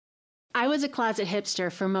I was a closet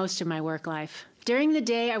hipster for most of my work life. During the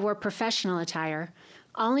day, I wore professional attire,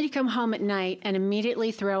 only to come home at night and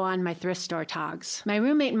immediately throw on my thrift store togs. My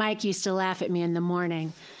roommate Mike used to laugh at me in the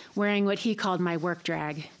morning, wearing what he called my work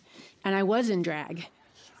drag. And I was in drag.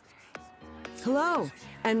 Hello,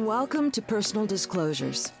 and welcome to Personal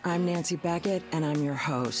Disclosures. I'm Nancy Beckett, and I'm your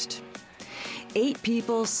host. 8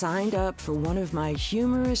 people signed up for one of my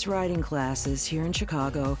humorous writing classes here in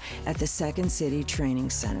Chicago at the Second City Training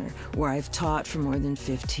Center, where I've taught for more than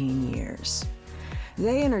 15 years.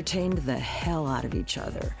 They entertained the hell out of each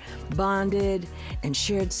other, bonded, and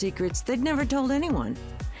shared secrets they'd never told anyone.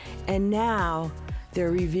 And now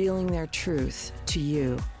they're revealing their truth to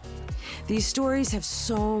you. These stories have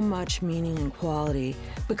so much meaning and quality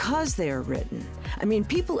because they are written. I mean,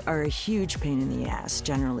 people are a huge pain in the ass,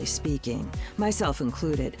 generally speaking, myself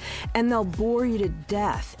included, and they'll bore you to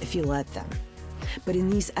death if you let them. But in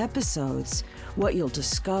these episodes, what you'll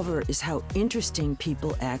discover is how interesting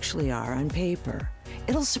people actually are on paper.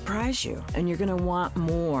 It'll surprise you, and you're going to want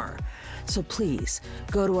more. So please,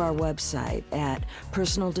 go to our website at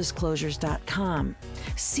personaldisclosures.com.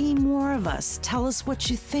 See more of us, tell us what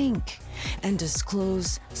you think, and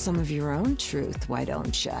disclose some of your own truth, why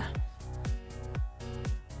don't you?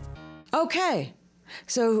 Okay,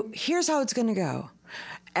 so here's how it's going to go.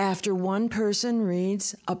 After one person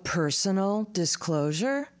reads a personal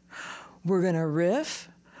disclosure, we're going to riff,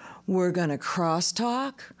 we're going to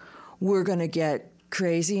crosstalk, we're going to get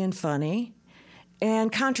crazy and funny,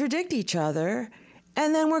 and contradict each other,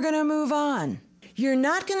 and then we're going to move on. You're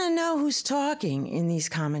not going to know who's talking in these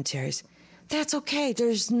commentaries. That's okay.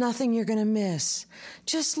 There's nothing you're going to miss.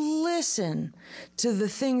 Just listen to the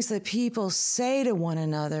things that people say to one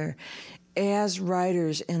another as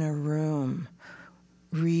writers in a room,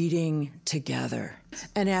 reading together.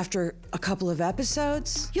 And after a couple of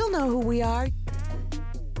episodes, you'll know who we are.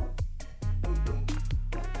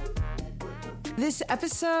 This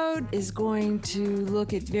episode is going to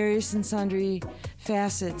look at various and sundry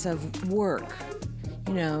facets of work.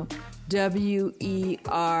 You know, W-E-R-K.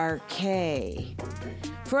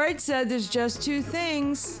 Freud said there's just 2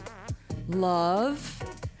 things, love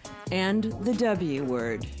and the W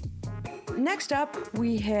word. Next up,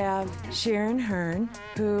 we have Sharon Hearn,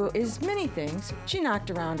 who is many things. She knocked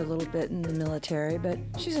around a little bit in the military, but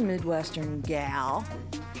she's a Midwestern gal.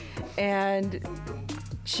 And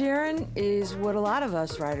Sharon is what a lot of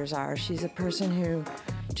us writers are. She's a person who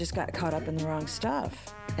just got caught up in the wrong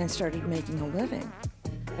stuff and started making a living.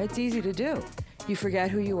 It's easy to do. You forget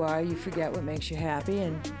who you are, you forget what makes you happy,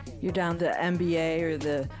 and you're down the MBA or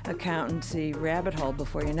the accountancy rabbit hole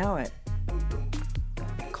before you know it.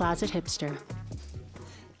 Closet hipster.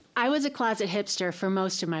 I was a closet hipster for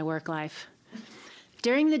most of my work life.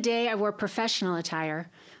 During the day, I wore professional attire,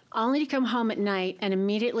 only to come home at night and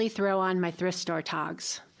immediately throw on my thrift store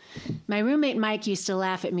togs. My roommate Mike used to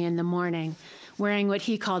laugh at me in the morning, wearing what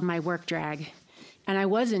he called my work drag. And I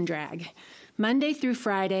was in drag. Monday through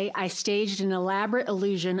Friday, I staged an elaborate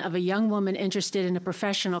illusion of a young woman interested in a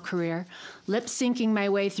professional career, lip-syncing my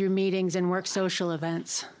way through meetings and work social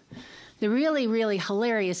events. The really, really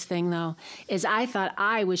hilarious thing, though, is I thought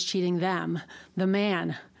I was cheating them, the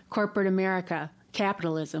man, corporate America,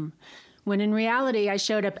 capitalism, when in reality I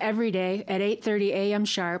showed up every day at 8:30 a.m.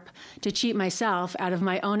 sharp to cheat myself out of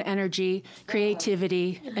my own energy,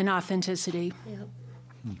 creativity, and authenticity. Yep.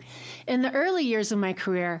 In the early years of my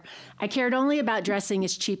career, I cared only about dressing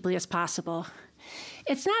as cheaply as possible.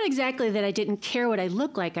 It's not exactly that I didn't care what I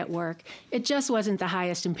looked like at work, it just wasn't the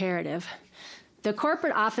highest imperative. The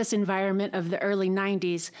corporate office environment of the early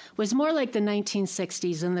 90s was more like the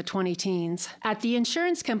 1960s and the 20-teens. At the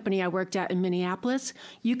insurance company I worked at in Minneapolis,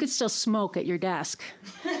 you could still smoke at your desk.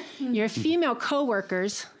 Your female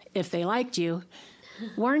coworkers, if they liked you,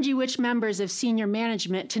 warned you which members of senior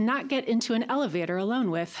management to not get into an elevator alone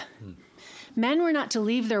with. Men were not to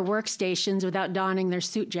leave their workstations without donning their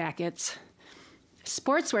suit jackets.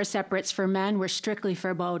 Sportswear separates for men were strictly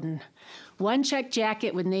verboten. One check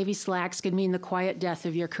jacket with navy slacks could mean the quiet death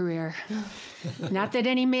of your career. Not that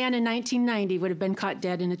any man in 1990 would have been caught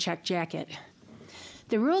dead in a check jacket.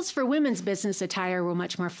 The rules for women's business attire were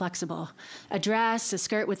much more flexible. A dress, a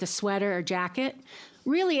skirt with a sweater or jacket,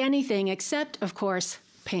 really anything except, of course,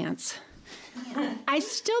 pants. I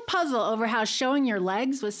still puzzle over how showing your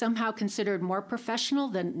legs was somehow considered more professional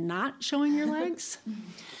than not showing your legs.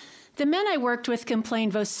 The men I worked with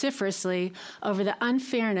complained vociferously over the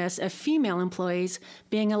unfairness of female employees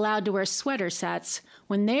being allowed to wear sweater sets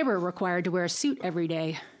when they were required to wear a suit every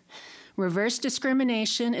day. Reverse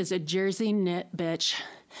discrimination is a jersey knit bitch.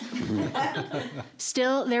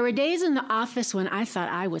 Still, there were days in the office when I thought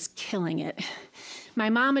I was killing it. My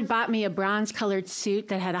mom had bought me a bronze-colored suit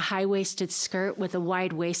that had a high-waisted skirt with a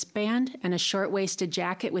wide waistband and a short-waisted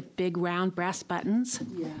jacket with big round brass buttons.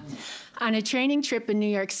 Yeah. On a training trip in New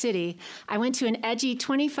York City, I went to an edgy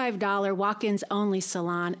 $25 walk-ins only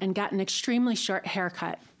salon and got an extremely short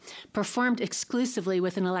haircut, performed exclusively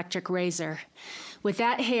with an electric razor. With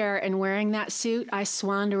that hair and wearing that suit, I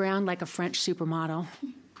swanned around like a French supermodel.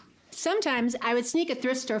 Sometimes I would sneak a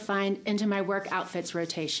thrift store find into my work outfits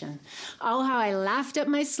rotation. Oh, how I laughed up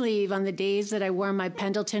my sleeve on the days that I wore my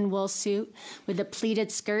Pendleton wool suit with a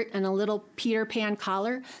pleated skirt and a little Peter Pan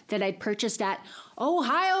collar that I'd purchased at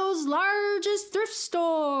Ohio's largest thrift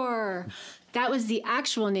store. That was the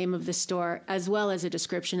actual name of the store, as well as a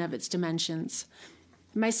description of its dimensions.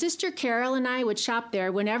 My sister Carol and I would shop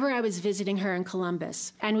there whenever I was visiting her in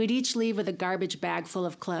Columbus, and we'd each leave with a garbage bag full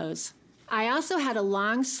of clothes. I also had a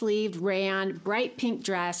long-sleeved rayon, bright pink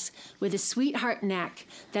dress with a sweetheart neck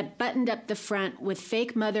that buttoned up the front with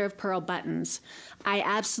fake mother-of-pearl buttons. I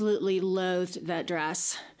absolutely loathed that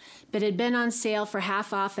dress, but it had been on sale for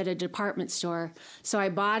half off at a department store, so I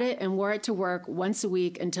bought it and wore it to work once a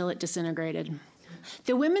week until it disintegrated.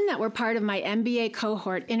 The women that were part of my MBA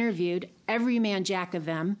cohort interviewed, every man jack of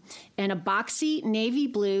them, in a boxy navy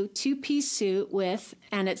blue two-piece suit with,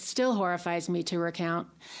 and it still horrifies me to recount,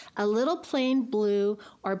 a little plain blue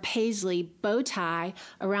or paisley bow tie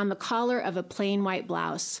around the collar of a plain white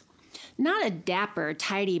blouse. Not a dapper,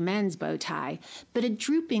 tidy men's bow tie, but a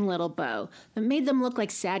drooping little bow that made them look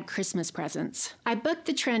like sad Christmas presents. I bucked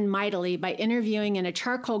the trend mightily by interviewing in a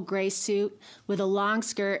charcoal gray suit with a long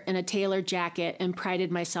skirt and a tailored jacket and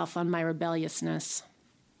prided myself on my rebelliousness.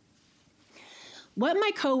 What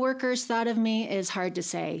my coworkers thought of me is hard to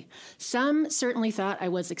say. Some certainly thought I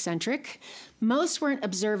was eccentric. Most weren't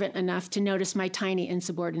observant enough to notice my tiny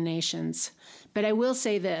insubordinations. But I will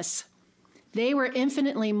say this. They were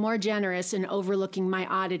infinitely more generous in overlooking my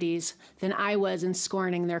oddities than I was in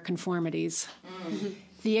scorning their conformities.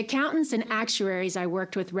 The accountants and actuaries I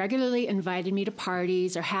worked with regularly invited me to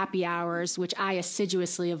parties or happy hours, which I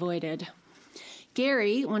assiduously avoided.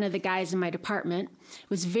 Gary, one of the guys in my department,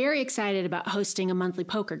 was very excited about hosting a monthly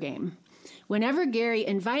poker game. Whenever Gary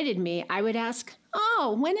invited me, I would ask,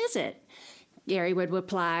 "Oh, when is it?" Gary would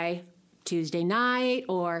reply, "Tuesday night,"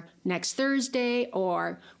 or "next Thursday,"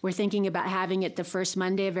 or "we're thinking about having it the first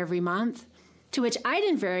Monday of every month," to which I'd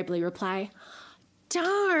invariably reply,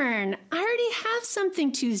 "Darn, I already have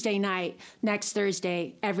something Tuesday night, next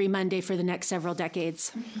Thursday, every Monday for the next several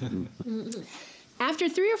decades." After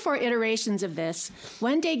 3 or 4 iterations of this,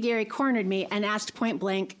 one day Gary cornered me and asked point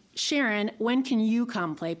blank, "Sharon, when can you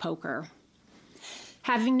come play poker?"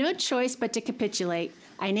 Having no choice but to capitulate,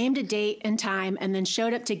 I named a date and time and then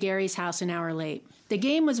showed up to Gary's house an hour late. The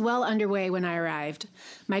game was well underway when I arrived.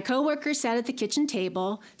 My coworkers sat at the kitchen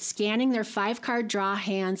table, scanning their 5-card draw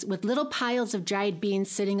hands with little piles of dried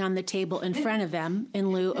beans sitting on the table in front of them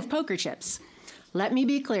in lieu of poker chips. Let me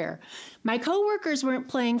be clear. My coworkers weren't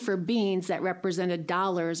playing for beans that represented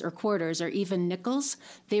dollars or quarters or even nickels.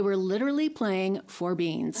 They were literally playing for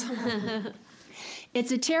beans.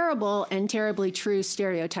 It's a terrible and terribly true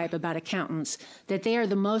stereotype about accountants that they are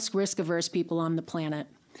the most risk-averse people on the planet.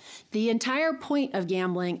 The entire point of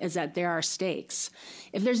gambling is that there are stakes.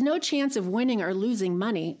 If there's no chance of winning or losing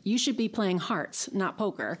money, you should be playing hearts, not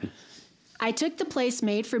poker. I took the place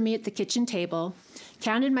made for me at the kitchen table,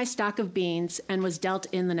 counted my stock of beans, and was dealt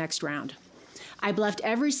in the next round. I bluffed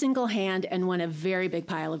every single hand and won a very big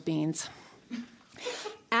pile of beans.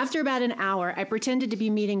 After about an hour, I pretended to be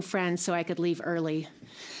meeting friends so I could leave early.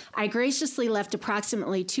 I graciously left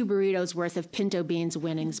approximately 2 burritos worth of pinto beans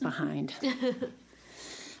winnings behind.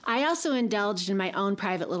 I also indulged in my own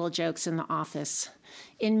private little jokes in the office.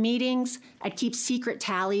 In meetings, I'd keep secret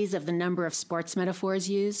tallies of the number of sports metaphors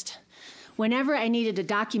used. Whenever I needed a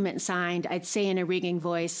document signed, I'd say in a ringing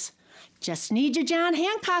voice, "Just need your John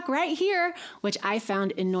Hancock right here," which I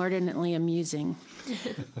found inordinately amusing.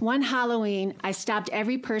 One Halloween, I stopped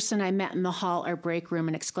every person I met in the hall or break room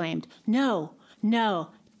and exclaimed, No,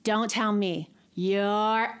 don't tell me.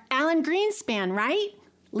 You're Alan Greenspan, right?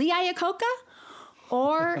 Lee Iacocca?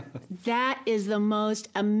 Or that is the most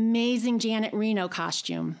amazing Janet Reno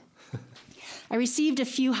costume. I received a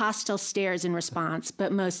few hostile stares in response,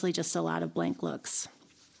 but mostly just a lot of blank looks.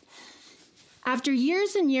 After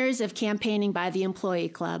years and years of campaigning by the employee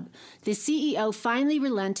club, the CEO finally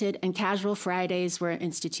relented and Casual Fridays were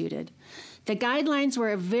instituted. The guidelines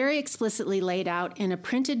were very explicitly laid out in a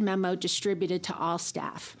printed memo distributed to all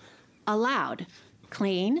staff. Allowed: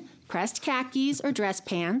 clean, pressed khakis or dress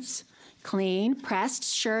pants, clean, pressed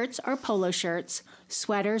shirts or polo shirts,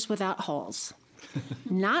 sweaters without holes.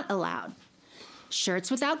 Not allowed: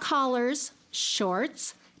 shirts without collars,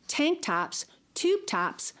 shorts, tank tops, tube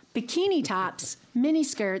tops, bikini tops, mini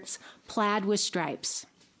skirts, plaid with stripes.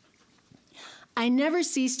 I never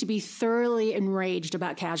cease to be thoroughly enraged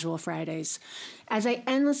about casual Fridays, as I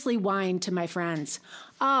endlessly whined to my friends,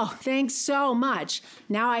 "Oh, thanks so much.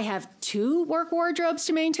 Now I have 2 work wardrobes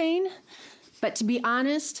to maintain." But to be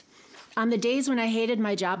honest, on the days when I hated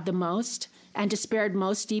my job the most and despaired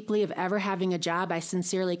most deeply of ever having a job I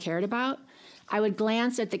sincerely cared about, I would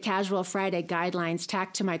glance at the Casual Friday guidelines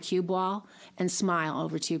tacked to my cube wall and smile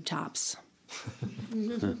over tube tops.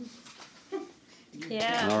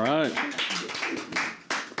 Yeah. All right.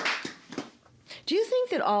 Do you think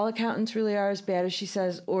that all accountants really are as bad as she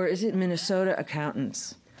says, or is it Minnesota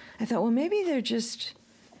accountants? I thought, well, maybe they're just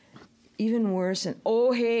even worse. And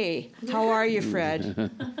oh, hey, how are you,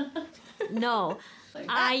 Fred? No,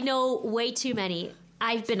 I know way too many.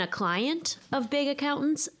 I've been a client of big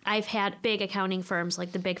accountants. I've had big accounting firms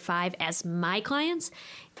like the Big Five as my clients.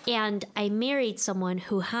 And I married someone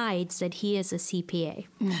who hides that he is a CPA.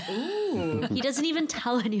 Ooh. He doesn't even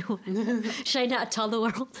tell anyone. Should I not tell the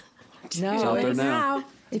world? No, It's out there now.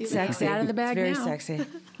 It's sexy. It's out of the bag It's very now. sexy.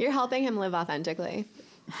 You're helping him live authentically.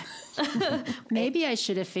 Maybe I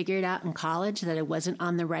should have figured out in college that I wasn't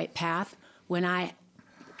on the right path when I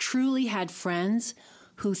truly had friends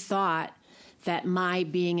who thought that my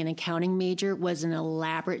being an accounting major was an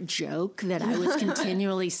elaborate joke that I was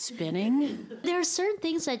continually spinning. There are certain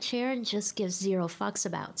things that Sharon just gives zero fucks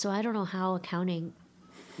about. So I don't know how accounting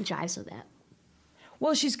jives with that.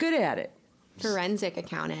 Well, she's good at it. Forensic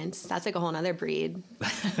accountants. That's like a whole nother breed.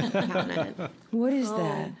 Accountant. What is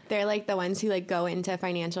that? They're like the ones who like go into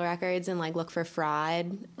financial records and like look for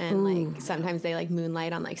fraud, and like sometimes they like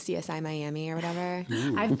moonlight on like CSI Miami or whatever.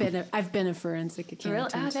 I've been a forensic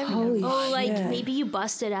accountant. Holy Like shit. maybe you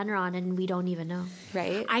busted Enron and we don't even know.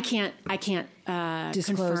 Right? I can't Disclose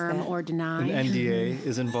confirm that. or deny. An NDA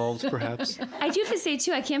is involved, perhaps. I do have to say,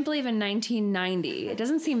 too, I can't believe in 1990, it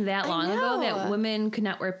doesn't seem that long ago that know. women could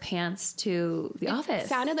not wear pants to the office.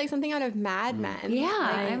 Sounded like something out of Mad Men. Yeah,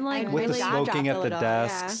 I'm like, I With the really- smoking at the Yeah.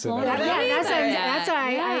 desks. and That's everything.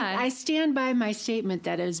 why Yeah. I stand by my statement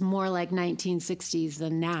that it was more like 1960s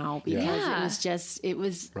than now, because Yeah.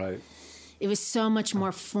 Right. it was so much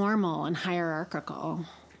more formal and hierarchical.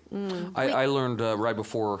 I learned right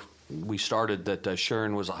before we started that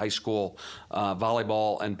Sharon was a high school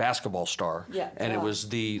volleyball and basketball star. Yeah. And it was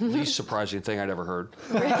the least surprising thing I'd ever heard.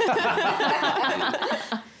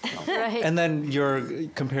 Right. And then you're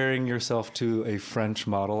comparing yourself to a French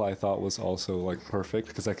model, I thought was also like perfect,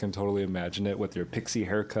 because I can totally imagine it with your pixie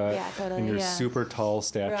haircut Yeah, totally. and your Yeah. super tall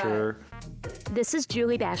stature. This is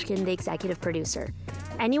Julie Bashkin, the executive producer.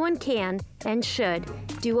 Anyone can and should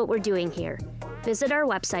do what we're doing here. Visit our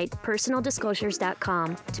website,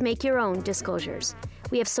 personaldisclosures.com, to make your own disclosures.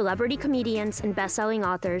 We have celebrity comedians and best-selling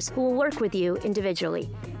authors who will work with you individually.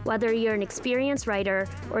 Whether you're an experienced writer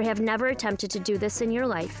or have never attempted to do this in your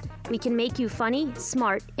life, we can make you funny,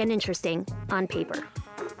 smart, and interesting on paper.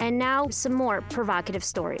 And now, some more provocative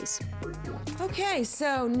stories. Okay,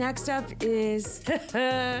 so next up is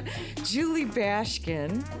Julie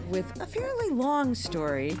Bashkin with a fairly long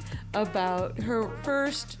story about her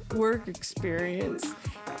first work experience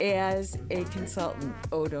as a consultant.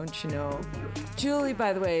 Oh, don't you know? Julie,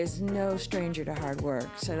 by the way, is no stranger to hard work,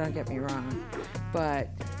 so don't get me wrong. But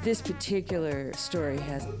this particular story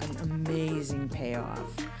has an amazing payoff.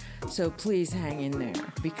 So please hang in there,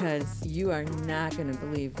 because you are not going to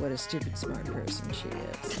believe what a stupid smart person she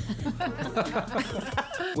is.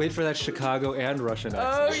 Wait for that Chicago and Russian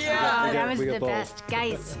accent. Oh, yeah. That was we the get both. best.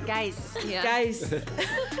 Guys. Guys,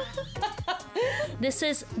 This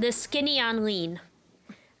is the Skinny on Lean.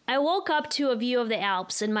 I woke up to a view of the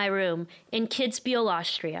Alps in my room in Kitzbühel,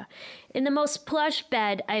 Austria, in the most plush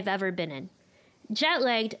bed I've ever been in.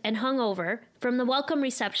 Jet-lagged and hungover from the welcome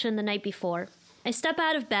reception the night before, I step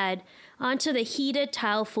out of bed onto the heated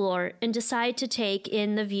tile floor and decide to take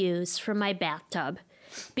in the views from my bathtub.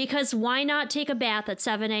 Because why not take a bath at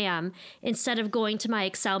 7 a.m. instead of going to my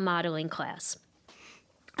Excel modeling class?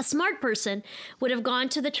 A smart person would have gone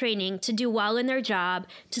to the training to do well in their job,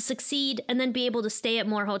 to succeed, and then be able to stay at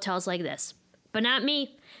more hotels like this. But not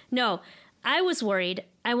me. No, I was worried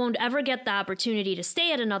I won't ever get the opportunity to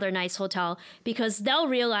stay at another nice hotel because they'll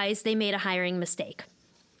realize they made a hiring mistake.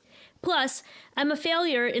 Plus, I'm a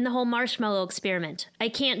failure in the whole marshmallow experiment. I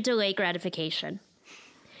can't delay gratification.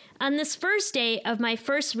 On this first day of my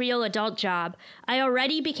first real adult job, I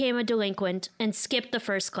already became a delinquent and skipped the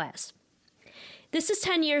first class. This is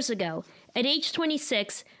 10 years ago. At age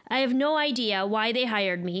 26, I have no idea why they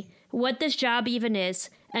hired me, what this job even is,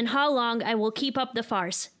 and how long I will keep up the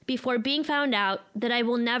farce before being found out that I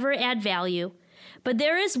will never add value. But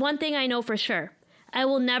there is one thing I know for sure. I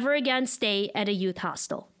will never again stay at a youth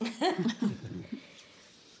hostel.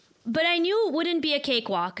 But I knew it wouldn't be a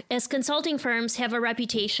cakewalk, as consulting firms have a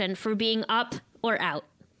reputation for being up or out.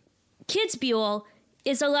 Kitzbühel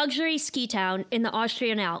is a luxury ski town in the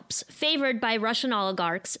Austrian Alps, favored by Russian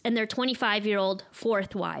oligarchs and their 25-year-old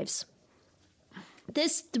fourth wives.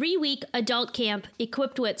 This 3-week adult camp,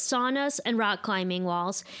 equipped with saunas and rock climbing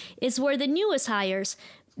walls, is where the newest hires,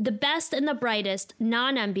 the best and the brightest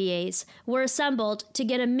non-MBAs, were assembled to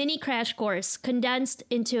get a mini crash course condensed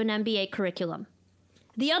into an MBA curriculum.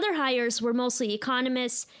 The other hires were mostly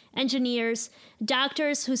economists, engineers,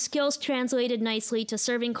 doctors whose skills translated nicely to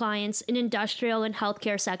serving clients in industrial and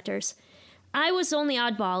healthcare sectors. I was the only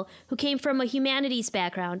oddball who came from a humanities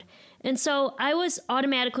background, and so I was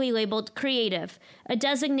automatically labeled creative, a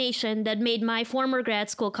designation that made my former grad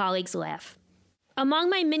school colleagues laugh. Among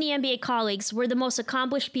my mini MBA colleagues were the most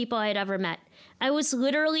accomplished people I had ever met. I was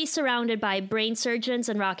literally surrounded by brain surgeons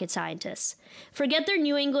and rocket scientists. Forget their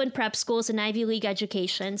New England prep schools and Ivy League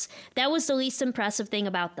educations. That was the least impressive thing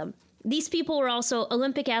about them. These people were also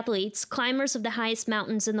Olympic athletes, climbers of the highest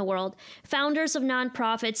mountains in the world, founders of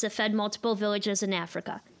nonprofits that fed multiple villages in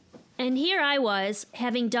Africa. And here I was,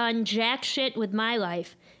 having done jack shit with my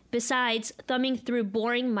life, besides thumbing through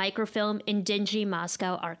boring microfilm in dingy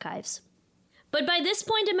Moscow archives. But by this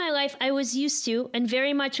point in my life, I was used to and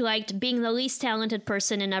very much liked being the least talented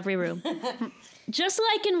person in every room. Just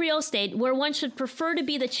like in real estate, where one should prefer to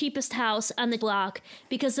be the cheapest house on the block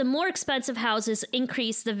because the more expensive houses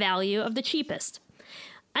increase the value of the cheapest.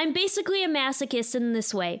 I'm basically a masochist in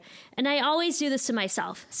this way, and I always do this to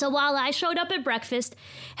myself. So while I showed up at breakfast,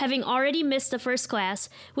 having already missed the first class,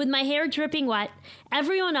 with my hair dripping wet,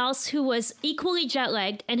 everyone else who was equally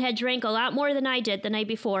jet-lagged and had drank a lot more than I did the night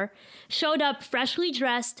before, showed up freshly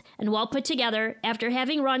dressed and well put together after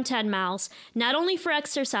having run 10 miles, not only for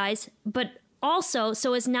exercise, but also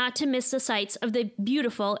so as not to miss the sights of the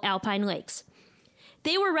beautiful Alpine lakes.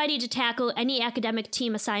 They were ready to tackle any academic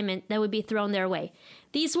team assignment that would be thrown their way.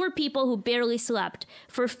 These were people who barely slept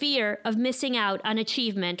for fear of missing out on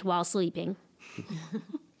achievement while sleeping.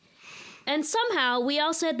 And somehow, we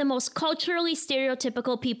also had the most culturally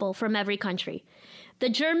stereotypical people from every country. The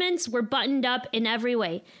Germans were buttoned up in every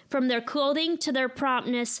way, from their clothing to their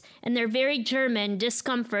promptness and their very German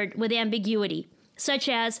discomfort with ambiguity, such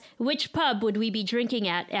as, which pub would we be drinking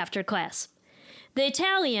at after class? The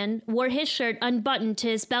Italian wore his shirt unbuttoned to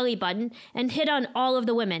his belly button and hit on all of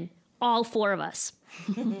the women, all 4 of us.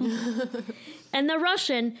 And the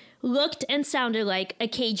Russian looked and sounded like a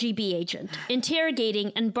KGB agent,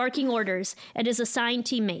 interrogating and barking orders at his assigned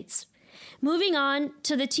teammates. Moving on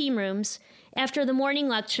to the team rooms, after the morning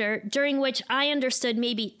lecture, during which I understood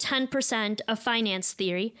maybe 10% of finance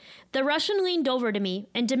theory, the Russian leaned over to me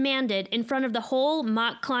and demanded in front of the whole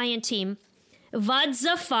mock client team, "What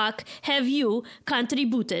the fuck have you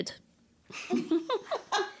contributed?"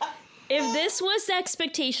 If this was the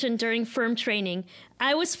expectation during firm training,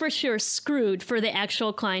 I was for sure screwed for the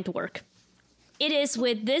actual client work. It is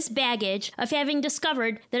with this baggage of having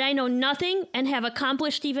discovered that I know nothing and have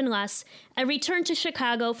accomplished even less, I returned to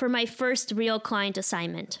Chicago for my first real client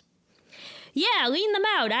assignment. Yeah, lean them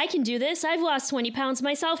out. I can do this. I've lost 20 pounds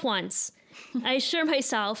myself once. I assure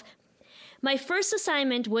myself. My first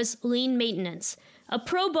assignment was lean maintenance, a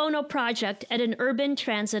pro bono project at an urban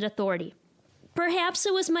transit authority. Perhaps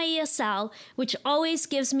it was my ESL, which always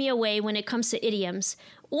gives me away when it comes to idioms,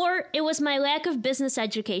 or it was my lack of business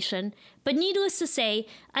education, but needless to say,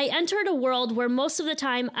 I entered a world where most of the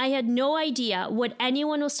time I had no idea what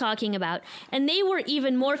anyone was talking about, and they were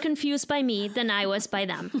even more confused by me than I was by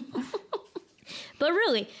them. But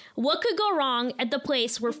really, what could go wrong at the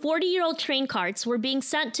place where 40-year-old train carts were being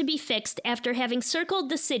sent to be fixed after having circled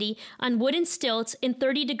the city on wooden stilts in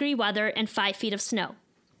 30-degree weather and 5 feet of snow?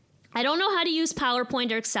 I don't know how to use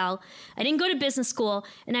PowerPoint or Excel. I didn't go to business school,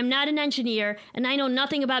 and I'm not an engineer, and I know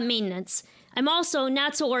nothing about maintenance. I'm also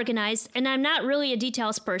not so organized, and I'm not really a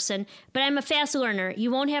details person, but I'm a fast learner. You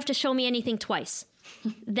won't have to show me anything twice.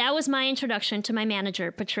 That was my introduction to my manager,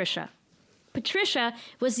 Patricia. Patricia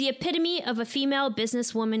was the epitome of a female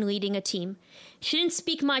businesswoman leading a team. She didn't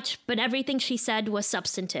speak much, but everything she said was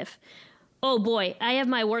substantive. Oh boy, I have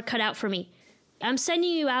my work cut out for me. I'm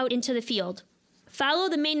sending you out into the field. Follow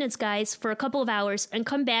the maintenance guys for a couple of hours and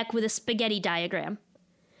come back with a spaghetti diagram.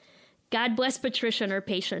 God bless Patricia and her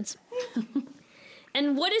patience.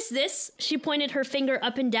 And what is this? She pointed her finger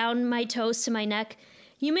up and down my toes to my neck.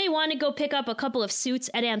 You may want to go pick up a couple of suits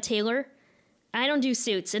at Ann Taylor. I don't do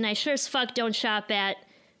suits, and I sure as fuck don't shop at...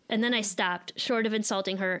 and then I stopped, short of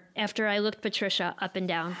insulting her, after I looked Patricia up and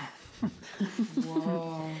down.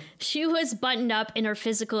 Whoa. She was buttoned up in her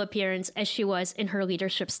physical appearance as she was in her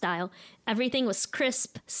leadership style. Everything was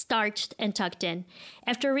crisp, starched, and tucked in.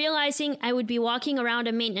 After realizing I would be walking around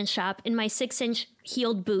a maintenance shop in my 6-inch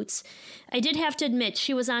heeled boots, I did have to admit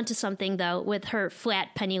she was onto something, though, with her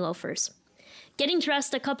flat penny loafers. Getting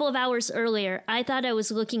dressed a couple of hours earlier, I thought I was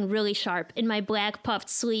looking really sharp in my black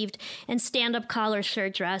puffed-sleeved and stand-up collar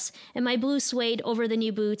shirt dress and my blue suede over the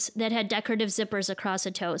new boots that had decorative zippers across the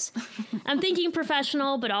toes. I'm thinking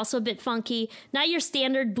professional, but also a bit funky, not your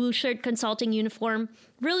standard blue shirt consulting uniform.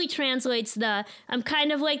 Really translates the I'm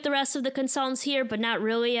kind of like the rest of the consultants here, but not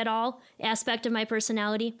really at all aspect of my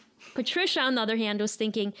personality. Patricia, on the other hand, was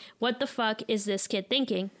thinking, what the fuck is this kid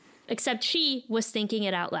thinking? Except she was thinking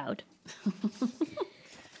it out loud.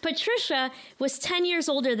 Patricia was 10 years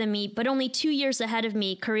older than me, but only 2 years ahead of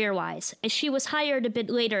me career-wise, as she was hired a bit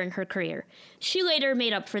later in her career. She later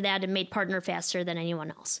made up for that and made partner faster than anyone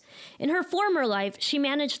else. In her former life, she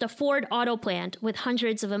managed a Ford auto plant with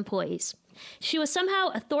hundreds of employees. She was somehow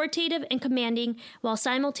authoritative and commanding while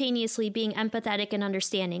simultaneously being empathetic and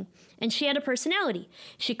understanding. And she had a personality.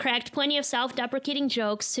 She cracked plenty of self-deprecating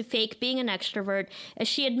jokes to fake being an extrovert, as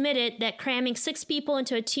she admitted that cramming 6 people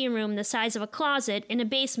into a team room the size of a closet in a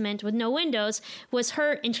basement with no windows was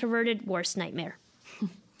her introverted worst nightmare.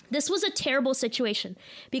 This was a terrible situation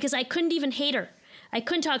because I couldn't even hate her. I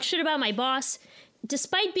couldn't talk shit about my boss.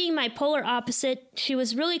 Despite being my polar opposite, she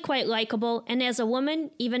was really quite likable, and as a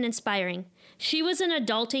woman, even inspiring. She was an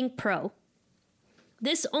adulting pro.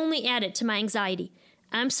 This only added to my anxiety.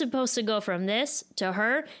 I'm supposed to go from this to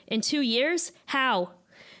her in 2 years? How?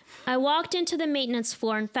 I walked into the maintenance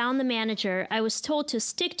floor and found the manager I was told to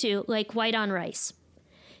stick to like white on rice.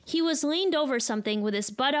 He was leaned over something with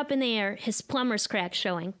his butt up in the air, his plumber's crack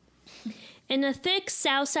showing. In a thick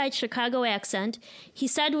Southside Chicago accent, he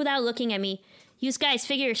said without looking at me, "You guys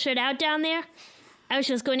figure your shit out down there? I was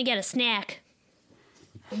just going to get a snack."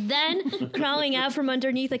 Then, crawling out from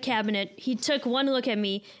underneath a cabinet, he took one look at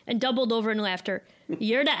me and doubled over in laughter.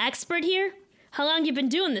 "You're the expert here? How long you been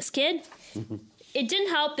doing this, kid?" It didn't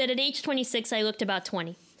help that at age 26, I looked about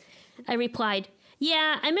 20. I replied,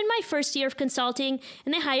 "Yeah, I'm in my first year of consulting,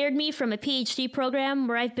 and they hired me from a PhD program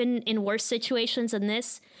where I've been in worse situations than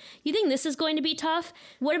this. You think this is going to be tough?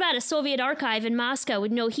 What about a Soviet archive in Moscow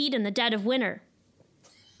with no heat in the dead of winter?"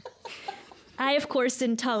 I, of course,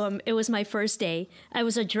 didn't tell him it was my first day. I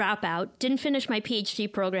was a dropout, didn't finish my PhD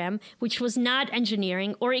program, which was not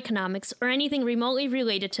engineering or economics or anything remotely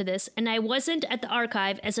related to this, and I wasn't at the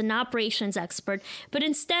archive as an operations expert, but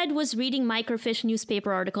instead was reading microfiche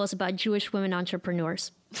newspaper articles about Jewish women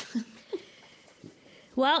entrepreneurs.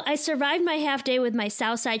 Well, I survived my half day with my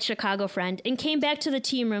Southside Chicago friend and came back to the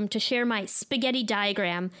team room to share my spaghetti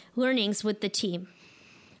diagram learnings with the team.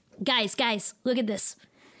 Guys, look at this.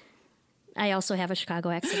 I also have a Chicago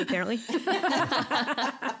accent, apparently.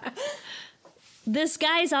 This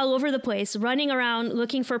guy's all over the place, running around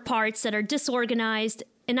looking for parts that are disorganized,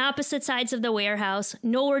 in opposite sides of the warehouse,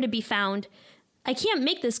 nowhere to be found. I can't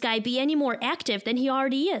make this guy be any more active than he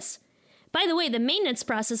already is. By the way, the maintenance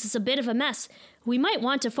process is a bit of a mess. We might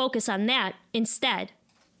want to focus on that instead.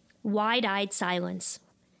 Wide-eyed silence.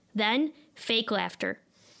 Then, fake laughter.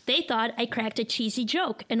 They thought I cracked a cheesy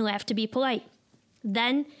joke and laughed to be polite.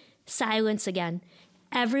 Then, silence again.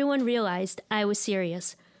 Everyone realized I was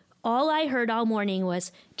serious. All I heard all morning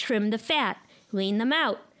was, "Trim the fat, lean them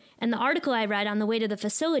out." And the article I read on the way to the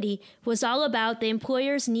facility was all about the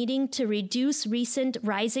employers needing to reduce recent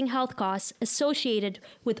rising health costs associated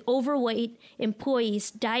with overweight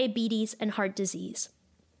employees, diabetes, and heart disease.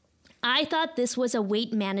 I thought this was a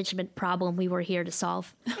weight management problem we were here to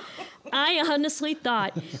solve. I honestly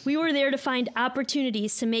thought we were there to find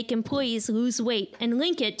opportunities to make employees lose weight and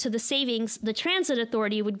link it to the savings the transit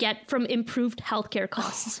authority would get from improved healthcare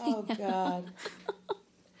costs. Oh, God.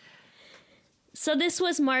 So this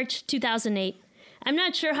was March 2008. I'm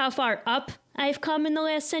not sure how far up I've come in the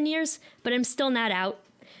last 10 years, but I'm still not out.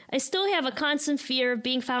 I still have a constant fear of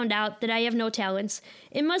being found out that I have no talents.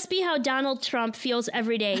 It must be how Donald Trump feels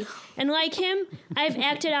every day. And like him, I've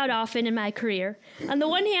acted out often in my career. On the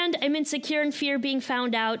one hand, I'm insecure and fear being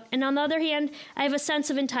found out. And on the other hand, I have a sense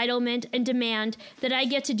of entitlement and demand that I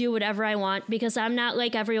get to do whatever I want because I'm not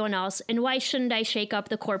like everyone else. And why shouldn't I shake up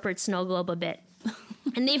the corporate snow globe a bit?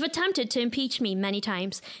 And they've attempted to impeach me many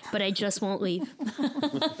times, but I just won't leave.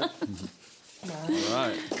 All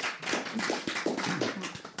right.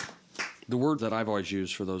 The word that I've always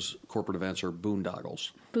used for those corporate events are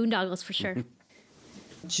boondoggles. Boondoggles, for sure.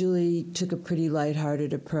 Julie took a pretty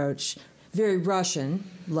lighthearted approach, very Russian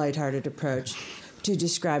lighthearted approach, to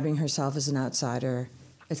describing herself as an outsider,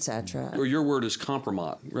 etc. Or your word is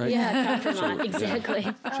compromat, right? Yeah, compromise, exactly.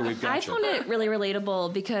 So we've got I you. found it really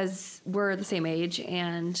relatable because we're the same age,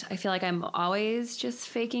 and I feel like I'm always just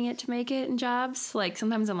faking it to make it in jobs. Like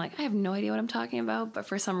sometimes I'm like, I have no idea what I'm talking about, but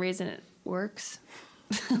for some reason it works.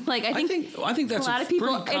 Like I think that's a lot of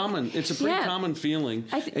people. pretty common. It's a pretty common feeling,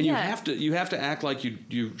 and you have to act like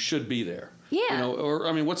you should be there. Yeah. You know, or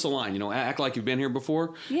I mean, what's the line? You know, act like you've been here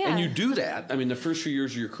before. Yeah. And you do that. I mean, the first few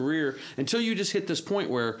years of your career until you just hit this point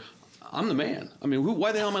where I'm the man. I mean,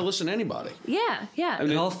 why the hell am I listening to anybody? Yeah. I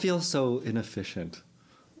mean, It all feels so inefficient.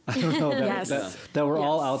 I don't know that we're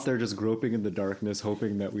all out there just groping in the darkness,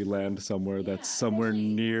 hoping that we land somewhere that's somewhere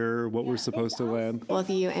near what we're supposed to land. Both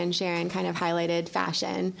of you and Sharon kind of highlighted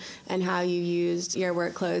fashion and how you used your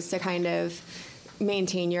work clothes to kind of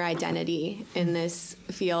maintain your identity in this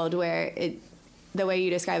field where the way you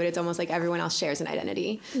describe it, it's almost like everyone else shares an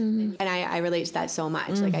identity. Mm-hmm. And I relate to that so much.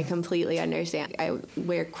 Mm-hmm. Like, I completely understand. I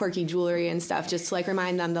wear quirky jewelry and stuff just to, like,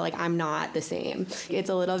 remind them that, like, I'm not the same. It's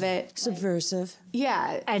a little bit... subversive.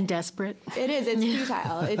 Yeah. And desperate. It is. It's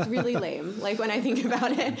futile. It's really lame, like, when I think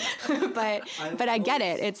about it. but I get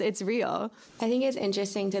it. It's real. I think it's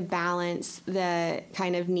interesting to balance the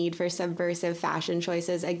kind of need for subversive fashion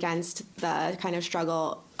choices against the kind of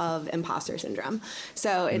struggle of imposter syndrome.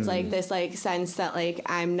 So it's like this like sense that like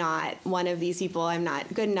I'm not one of these people, I'm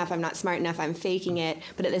not good enough, I'm not smart enough, I'm faking it,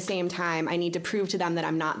 but at the same time I need to prove to them that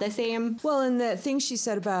I'm not the same. Well, and that thing she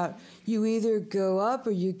said about you either go up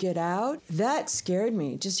or you get out, that scared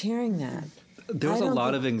me, just hearing that. There was a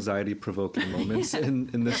lot of anxiety-provoking moments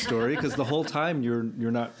in this story because the whole time you're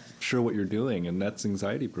not sure what you're doing, and that's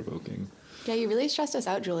anxiety-provoking. Yeah, you really stressed us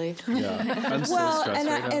out, Julie. Yeah, I'm so stressed right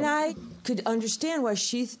now. And I could understand why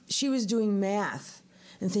she was doing math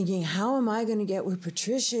and thinking, how am I going to get where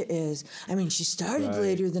Patricia is? I mean, she started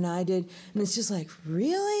later than I did, and it's just like,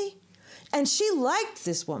 really? And she liked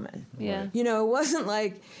this woman. Yeah. You know, it wasn't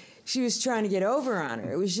like she was trying to get over on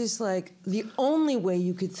her. It was just like the only way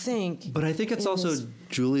you could think. But I think it's also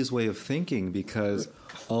Julie's way of thinking, because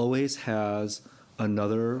always has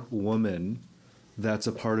another woman that's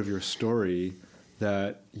a part of your story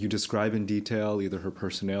that you describe in detail, either her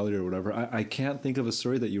personality or whatever. I can't think of a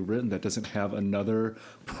story that you've written that doesn't have another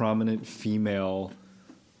prominent female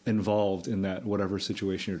involved in that whatever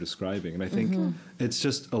situation you're describing. And I think it's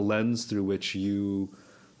just a lens through which you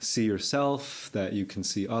see yourself, that you can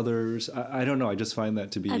see others. I don't know. I just find that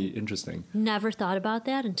to be interesting. Never thought about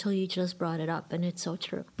that until you just brought it up, and it's so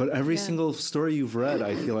true. But every single story you've read,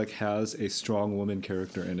 I feel like has a strong woman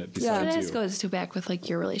character in it besides This you. goes to back with like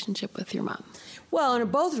your relationship with your mom. Well,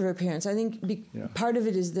 and both of her parents. I think part of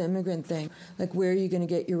it is the immigrant thing. Like, where are you going to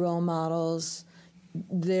get your role models?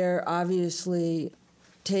 They're obviously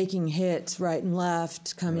taking hits right and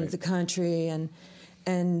left, coming to the country, and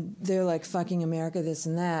they're like, fucking America, this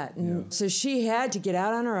and that. And so she had to get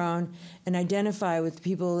out on her own and identify with the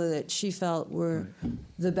people that she felt were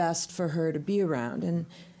the best for her to be around. And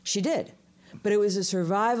she did. But it was a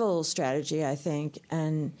survival strategy, I think.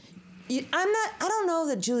 And I don't know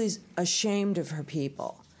that Julie's ashamed of her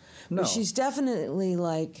people. No. But she's definitely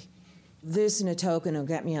like, this and a token will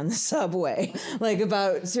get me on the subway. Like,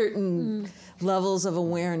 about certain levels of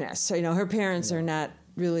awareness. So, you know, her parents are not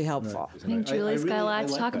really helpful. I think Julie's got a lot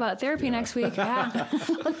to talk about therapy next week. Yeah.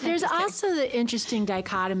 There's also the interesting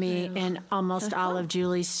dichotomy in almost all of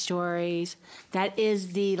Julie's stories that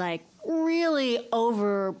is the like really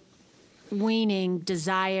overweening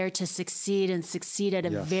desire to succeed and succeed at a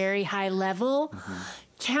very high level,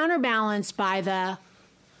 counterbalanced by the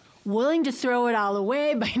willing to throw it all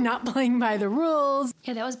away by not playing by the rules.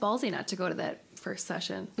 Yeah, that was ballsy not to go to that first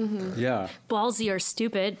session. Yeah. Ballsy or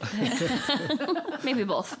stupid. Maybe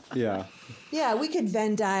both. Yeah. Yeah, we could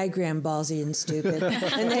Venn diagram ballsy and stupid,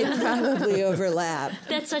 and they'd probably overlap.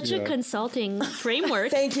 That's such a consulting framework.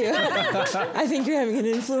 Thank you. I think you're having an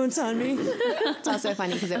influence on me. It's also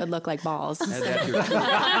funny because it would look like balls. I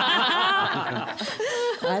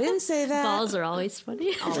didn't say that. Balls are always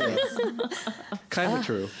funny. Kind of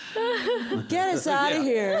true. Get us out of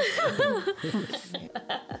here.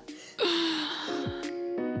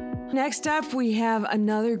 Next up, we have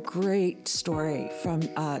another great story from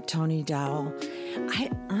Tony Dowell.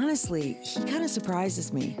 Honestly, he kind of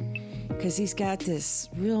surprises me because he's got this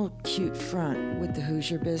real cute front with the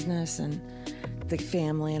Hoosier business and the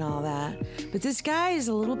family and all that. But this guy is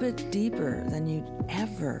a little bit deeper than you'd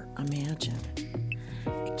ever imagine.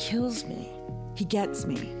 It kills me. He gets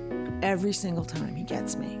me. Every single time he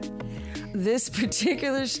gets me. This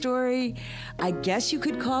particular story, I guess you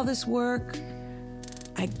could call this work.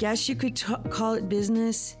 I guess you could call it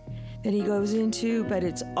business. that he goes into, but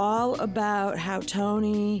it's all about how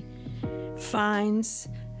Tony finds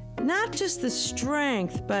not just the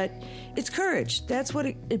strength, but it's courage. That's what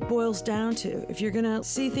it boils down to. If you're gonna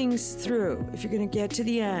see things through, if you're gonna get to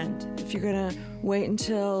the end, if you're gonna wait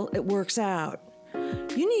until it works out,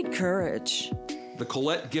 you need courage. The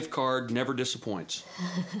Colette gift card never disappoints.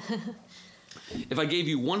 If I gave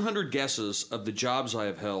you 100 guesses of the jobs I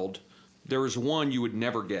have held, there is one you would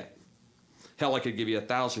never get. Hell, I could give you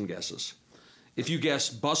 1,000 guesses. If you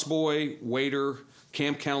guessed busboy, waiter,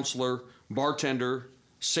 camp counselor, bartender,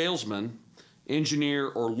 salesman, engineer,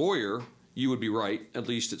 or lawyer, you would be right, at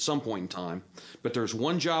least at some point in time. But there's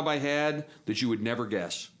one job I had that you would never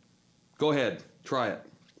guess. Go ahead, try it.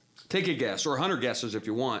 Take a guess, or 100 guesses if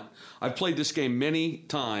you want. I've played this game many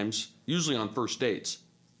times, usually on first dates.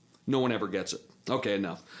 No one ever gets it. Okay,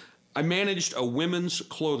 enough. I managed a women's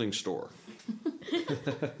clothing store.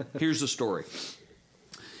 Here's the story.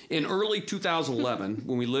 In early 2011,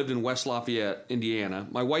 when we lived in West Lafayette, Indiana,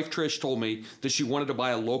 my wife Trish told me that she wanted to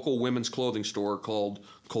buy a local women's clothing store called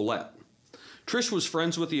Colette. Trish was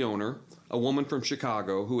friends with the owner, a woman from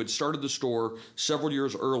Chicago, who had started the store several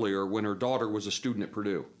years earlier when her daughter was a student at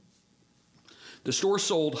Purdue. The store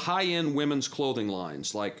sold high-end women's clothing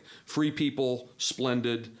lines like Free People,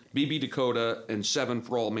 Splendid, BB Dakota, and Seven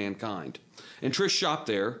for All Mankind. And Trish shopped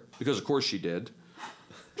there, because of course she did.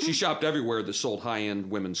 She shopped everywhere that sold high-end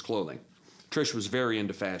women's clothing. Trish was very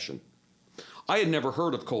into fashion. I had never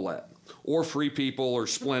heard of Colette, or Free People, or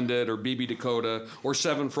Splendid, or BB Dakota, or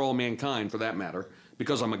Seven for All Mankind, for that matter,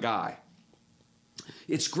 because I'm a guy.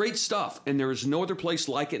 It's great stuff, and there is no other place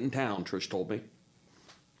like it in town, Trish told me.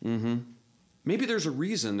 Maybe there's a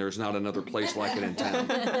reason there's not another place like it in town,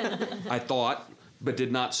 I thought, but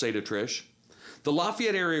did not say to Trish. The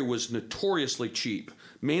Lafayette area was notoriously cheap,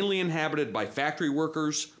 mainly inhabited by factory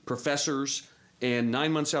workers, professors, and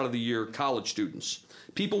 9 months out of the year, college students.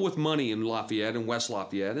 People with money in Lafayette and West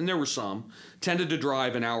Lafayette, and there were some, tended to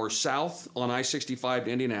drive an hour south on I-65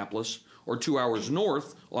 to Indianapolis or 2 hours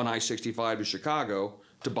north on I-65 to Chicago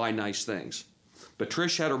to buy nice things. But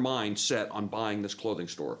Trish had her mind set on buying this clothing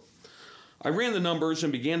store. I ran the numbers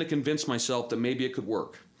and began to convince myself that maybe it could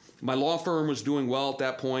work. My law firm was doing well at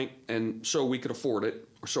that point, and so we could afford it,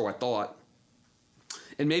 or so I thought.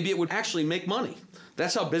 And maybe it would actually make money.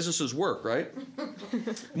 That's how businesses work, right?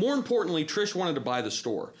 More importantly, Trish wanted to buy the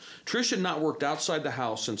store. Trish had not worked outside the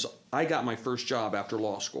house since I got my first job after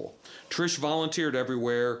law school. Trish volunteered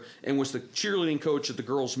everywhere and was the cheerleading coach at the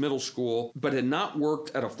girls' middle school, but had not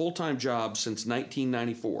worked at a full-time job since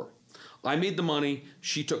 1994. I made the money,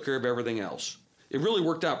 she took care of everything else. It really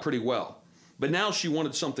worked out pretty well. But now she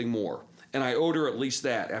wanted something more, and I owed her at least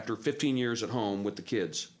that after 15 years at home with the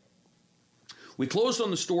kids. We closed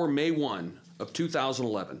on the store May 1 of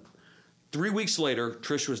 2011. 3 weeks later,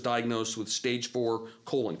 Trish was diagnosed with stage 4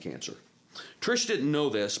 colon cancer. Trish didn't know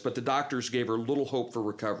this, but the doctors gave her little hope for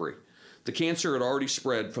recovery. The cancer had already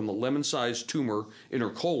spread from the lemon-sized tumor in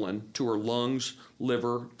her colon to her lungs,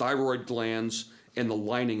 liver, thyroid glands, and the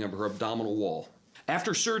lining of her abdominal wall.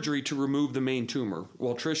 After surgery to remove the main tumor,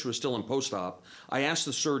 while Trish was still in post-op, I asked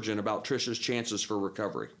the surgeon about Trish's chances for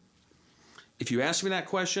recovery. If you ask me that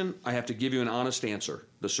question, I have to give you an honest answer,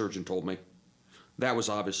 the surgeon told me. That was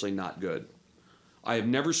obviously not good. I have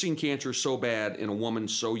never seen cancer so bad in a woman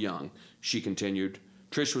so young, she continued.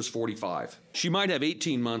 Trish was 45. She might have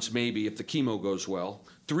 18 months maybe if the chemo goes well.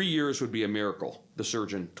 3 years would be a miracle, the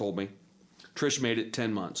surgeon told me. Trish made it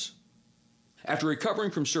 10 months. After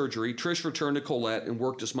recovering from surgery, Trish returned to Colette and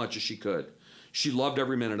worked as much as she could. She loved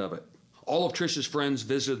every minute of it. All of Trish's friends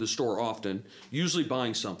visited the store often, usually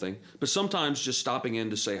buying something, but sometimes just stopping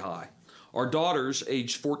in to say hi. Our daughters,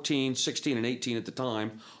 aged 14, 16, and 18 at the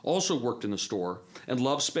time, also worked in the store and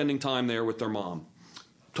loved spending time there with their mom,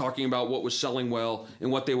 talking about what was selling well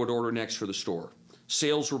and what they would order next for the store.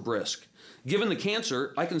 Sales were brisk. Given the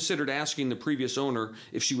cancer, I considered asking the previous owner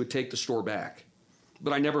if she would take the store back.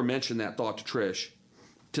 But I never mentioned that thought to Trish.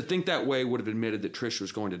 To think that way would have admitted that Trish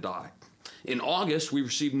was going to die. In August, we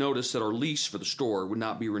received notice that our lease for the store would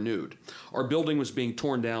not be renewed. Our building was being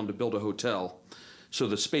torn down to build a hotel, so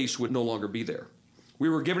the space would no longer be there. We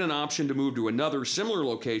were given an option to move to another similar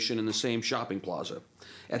location in the same shopping plaza.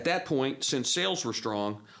 At that point, since sales were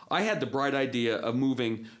strong, I had the bright idea of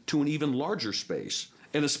moving to an even larger space,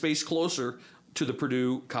 and a space closer to the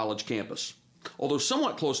Purdue College campus. Although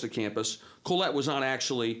somewhat close to campus, Colette was not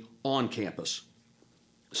actually on campus.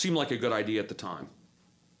 Seemed like a good idea at the time.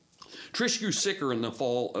 Trish grew sicker in the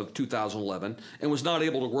fall of 2011 and was not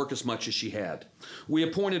able to work as much as she had. We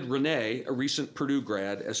appointed Renee, a recent Purdue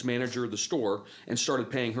grad, as manager of the store and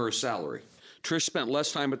started paying her a salary. Trish spent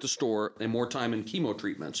less time at the store and more time in chemo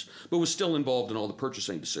treatments, but was still involved in all the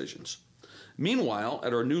purchasing decisions. Meanwhile,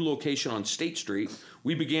 at our new location on State Street,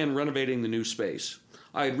 we began renovating the new space.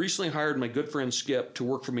 I had recently hired my good friend Skip to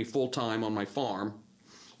work for me full-time on my farm,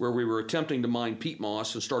 where we were attempting to mine peat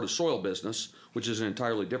moss and start a soil business, which is an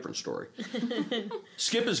entirely different story.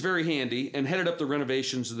 Skip is very handy and headed up the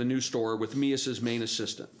renovations of the new store with me as his main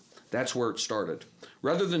assistant. That's where it started.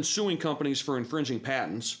 Rather than suing companies for infringing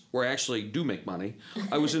patents, where I actually do make money,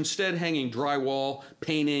 I was instead hanging drywall,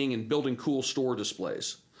 painting, and building cool store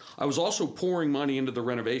displays. I was also pouring money into the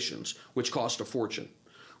renovations, which cost a fortune.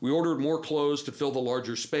 We ordered more clothes to fill the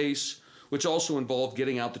larger space, which also involved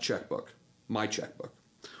getting out the checkbook, my checkbook.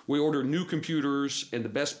 We ordered new computers and the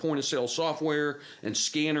best point-of-sale software and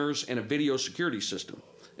scanners and a video security system.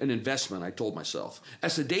 An investment, I told myself.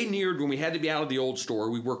 As the day neared when we had to be out of the old store,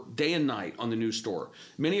 we worked day and night on the new store.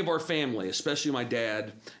 Many of our family, especially my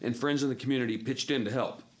dad and friends in the community, pitched in to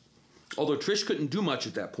help. Although Trish couldn't do much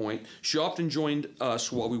at that point, she often joined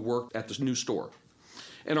us while we worked at the new store.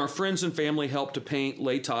 And our friends and family helped to paint,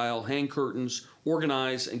 lay tile, hang curtains,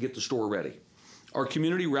 organize, and get the store ready. Our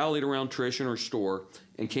community rallied around Trish and her store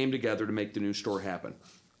and came together to make the new store happen.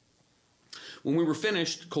 When we were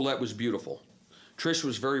finished, Colette was beautiful. Trish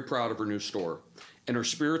was very proud of her new store, and her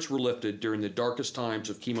spirits were lifted during the darkest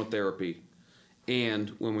times of chemotherapy and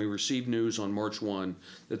when we received news on March 1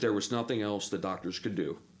 that there was nothing else the doctors could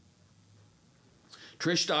do.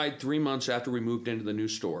 Trish died 3 months after we moved into the new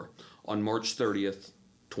store on March 30th,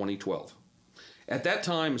 2012. At that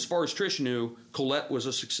time, as far as Trish knew, Colette was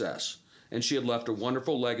a success, and she had left a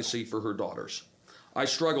wonderful legacy for her daughters. I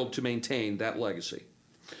struggled to maintain that legacy.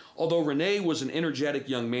 Although Renee was an energetic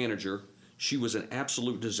young manager, she was an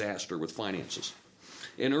absolute disaster with finances.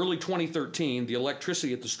 In early 2013, the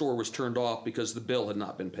electricity at the store was turned off because the bill had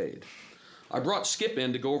not been paid. I brought Skip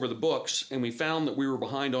in to go over the books, and we found that we were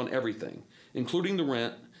behind on everything, including the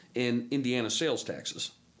rent and Indiana sales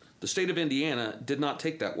taxes. The state of Indiana did not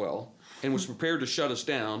take that well and was prepared to shut us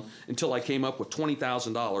down until I came up with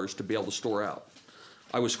 $20,000 to bail the store out.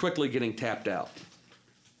 I was quickly getting tapped out.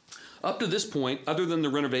 Up to this point, other than the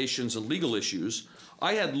renovations and legal issues,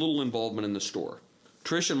 I had little involvement in the store.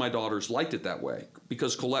 Trish and my daughters liked it that way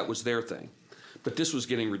because Colette was their thing. But this was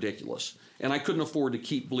getting ridiculous, and I couldn't afford to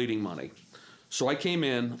keep bleeding money. So I came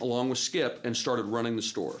in, along with Skip, and started running the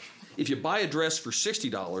store. If you buy a dress for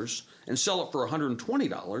 $60 and sell it for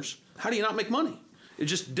 $120, how do you not make money? It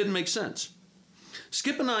just didn't make sense.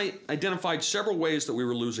 Skip and I identified several ways that we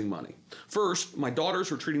were losing money. First, my daughters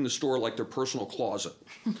were treating the store like their personal closet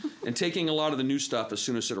and taking a lot of the new stuff as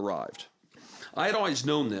soon as it arrived. I had always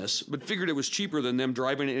known this, but figured it was cheaper than them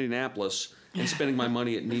driving to Indianapolis and spending my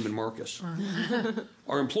money at Neiman Marcus.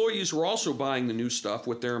 Our employees were also buying the new stuff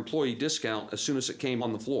with their employee discount as soon as it came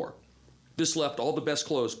on the floor. This left all the best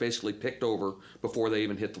clothes basically picked over before they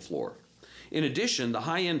even hit the floor. In addition, the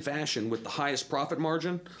high-end fashion with the highest profit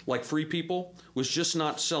margin, like Free People, was just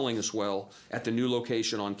not selling as well at the new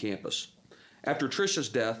location on campus. After Trisha's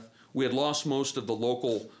death, we had lost most of the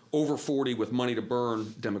local over 40 with money to burn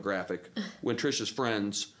demographic when Trisha's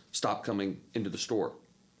friends stopped coming into the store.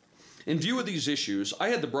 In view of these issues, I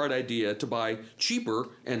had the bright idea to buy cheaper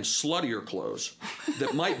and sluttier clothes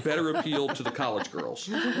that might better appeal to the college girls.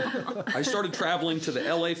 I started traveling to the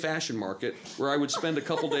LA fashion market, where I would spend a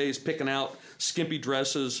couple days picking out skimpy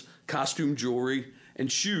dresses, costume jewelry,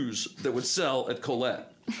 and shoes that would sell at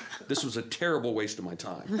Colette. This was a terrible waste of my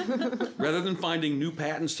time. Rather than finding new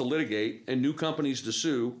patents to litigate and new companies to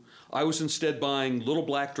sue, I was instead buying little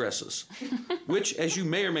black dresses, which, as you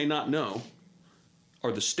may or may not know,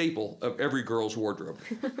 are the staple of every girl's wardrobe.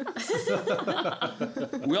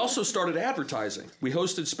 We also started advertising. We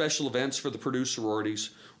hosted special events for the Purdue sororities.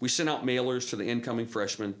 We sent out mailers to the incoming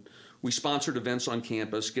freshmen. We sponsored events on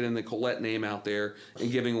campus, getting the Colette name out there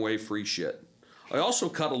and giving away free shit. I also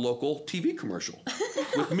cut a local TV commercial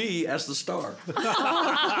with me as the star.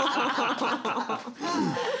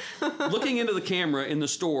 Looking into the camera in the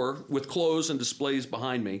store with clothes and displays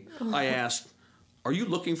behind me, I asked, "Are you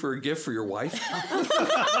looking for a gift for your wife?"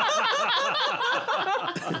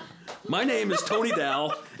 My name is Tony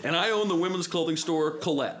Dow, and I own the women's clothing store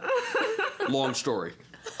Colette. Long story.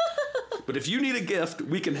 But if you need a gift,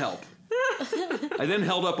 we can help. I then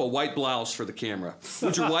held up a white blouse for the camera.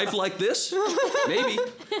 "Would your wife like this?" "Maybe."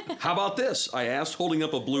 "How about this?" I asked, holding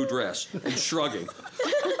up a blue dress and shrugging.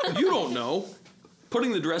 "You don't know."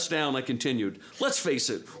 Putting the dress down, I continued, "Let's face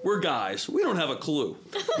it, we're guys. We don't have a clue.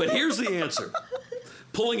 But here's the answer."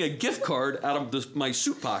 Pulling a gift card out of my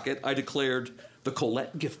suit pocket, I declared, "The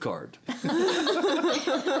Colette gift card."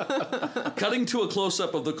 Cutting to a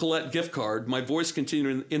close-up of the Colette gift card, my voice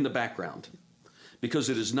continued in the background. because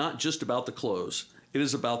it is not just about the clothes. It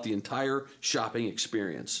is about the entire shopping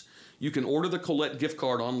experience. You can order the Colette gift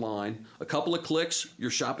card online. A couple of clicks, your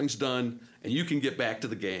shopping's done, and you can get back to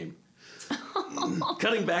the game.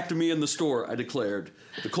 Cutting back to me in the store, I declared,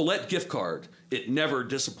 the Colette gift card, it never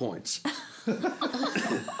disappoints.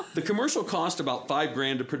 The commercial cost about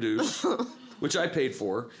 $5,000 to produce, which I paid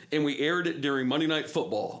for, and we aired it during Monday Night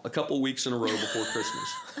Football a couple of weeks in a row before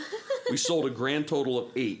Christmas. We sold a grand total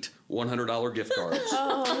of 8 $100 gift cards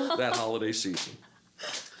that holiday season.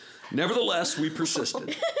 Nevertheless, we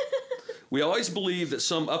persisted. We always believed that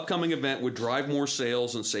some upcoming event would drive more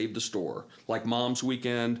sales and save the store, like Mom's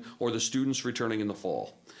Weekend or the students returning in the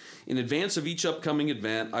fall. In advance of each upcoming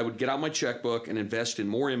event, I would get out my checkbook and invest in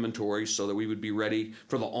more inventory so that we would be ready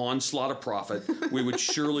for the onslaught of profit we would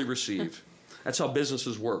surely receive. That's how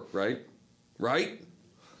businesses work, right? Right?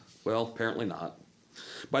 Well, apparently not.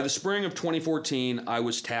 By the spring of 2014, I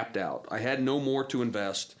was tapped out. I had no more to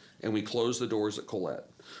invest, and we closed the doors at Colette.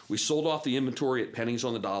 We sold off the inventory at pennies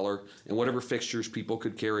on the dollar and whatever fixtures people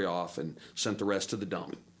could carry off and sent the rest to the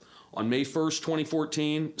dump. On May 1st,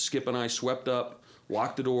 2014, Skip and I swept up,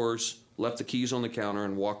 locked the doors, left the keys on the counter,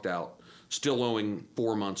 and walked out, still owing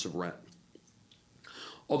 4 months of rent.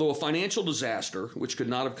 Although a financial disaster, which could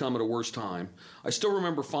not have come at a worse time, I still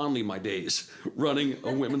remember fondly my days running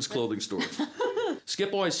a women's clothing store.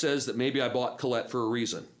 Skip always says that maybe I bought Colette for a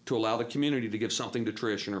reason, to allow the community to give something to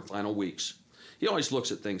Trish in her final weeks. He always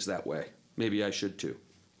looks at things that way. Maybe I should too.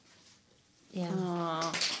 Yeah. Aww.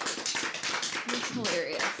 That's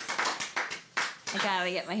hilarious. I gotta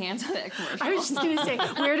get my hands on that commercial. I was just going to say,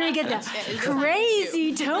 where do we get that?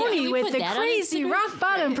 Crazy Tony we with put the that on crazy Instagram? rock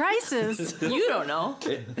bottom prices. You don't know.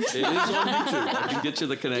 It is on YouTube. I can get you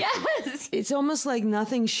the connection. Yes. It's almost like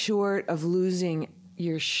nothing short of losing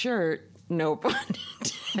your shirt, no pun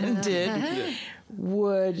intended,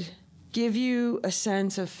 would give you a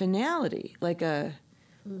sense of finality, like I'm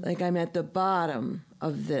at the bottom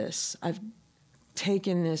of this. I've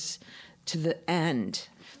taken this to the end.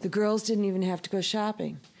 The girls didn't even have to go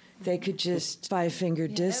shopping. They could just 5-finger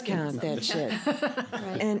discount that shit.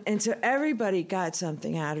 Right. And so everybody got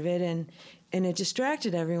something out of it, and it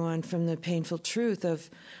distracted everyone from the painful truth of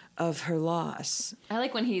her loss. I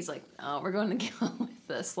like when he's like, "Oh, we're going to go with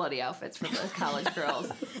the slutty outfits for the college girls."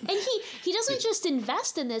 And he doesn't just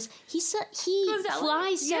invest in this. He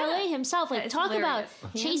flies to LA himself. Like, It's talk hilarious.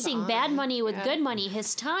 about chasing bad money with good money.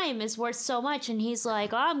 His time is worth so much, and he's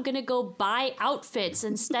like, "Oh, I'm gonna go buy outfits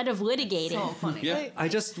instead of litigating." So funny. Yeah. I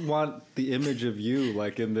just want the image of you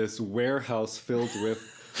like in this warehouse filled with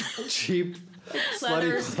cheap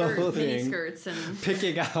Leather slutty skirt, mini clothing, skirts, and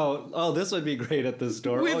picking out, oh, this would be great at the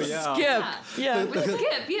store. With oh, yeah. Skip. Yeah. with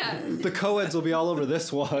Skip, yeah. The Coeds will be all over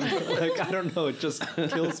this one. Like, I don't know, it just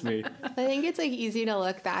kills me. I think it's like easy to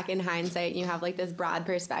look back in hindsight and you have like this broad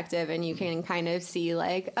perspective and you can kind of see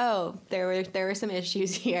like, oh, there were some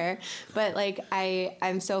issues here. But like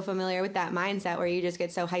I'm so familiar with that mindset where you just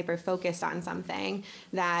get so hyper focused on something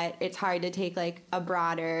that it's hard to take like a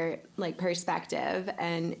broader like perspective,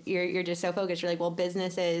 and you're just so focused. You're like, well,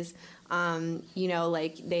 businesses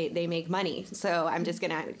like they make money, so I'm just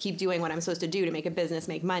gonna keep doing what I'm supposed to do to make a business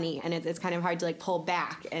make money, and it's kind of hard to like pull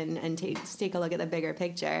back and take a look at the bigger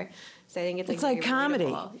picture. So I think it's like comedy.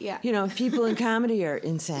 relatable. Yeah. You know, people in comedy are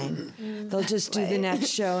insane. They'll just do the next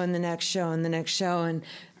show and the next show and the next show, and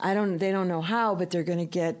they don't know how, but they're going to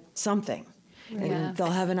get something. And they'll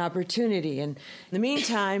have an opportunity. And in the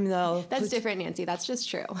meantime, That's different, Nancy. That's just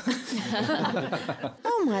true.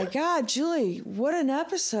 Oh my God, Julie, what an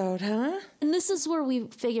episode, huh? And this is where we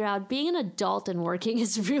figure out being an adult and working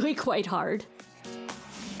is really quite hard.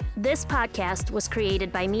 This podcast was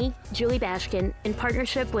created by me, Julie Bashkin, in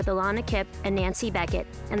partnership with Alana Kipp and Nancy Beckett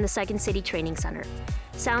and the Second City Training Center.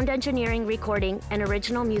 Sound engineering, recording, and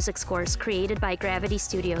original music scores created by Gravity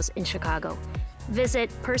Studios in Chicago. Visit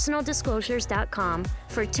personaldisclosures.com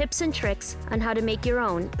for tips and tricks on how to make your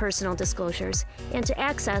own personal disclosures and to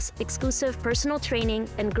access exclusive personal training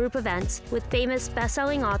and group events with famous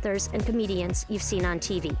best-selling authors and comedians you've seen on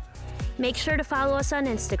TV. Make sure to follow us on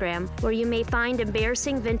Instagram, where you may find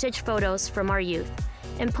embarrassing vintage photos from our youth.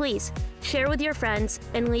 And please, share with your friends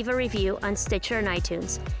and leave a review on Stitcher and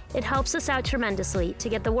iTunes. It helps us out tremendously to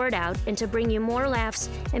get the word out and to bring you more laughs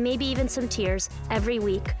and maybe even some tears every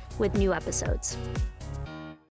week with new episodes.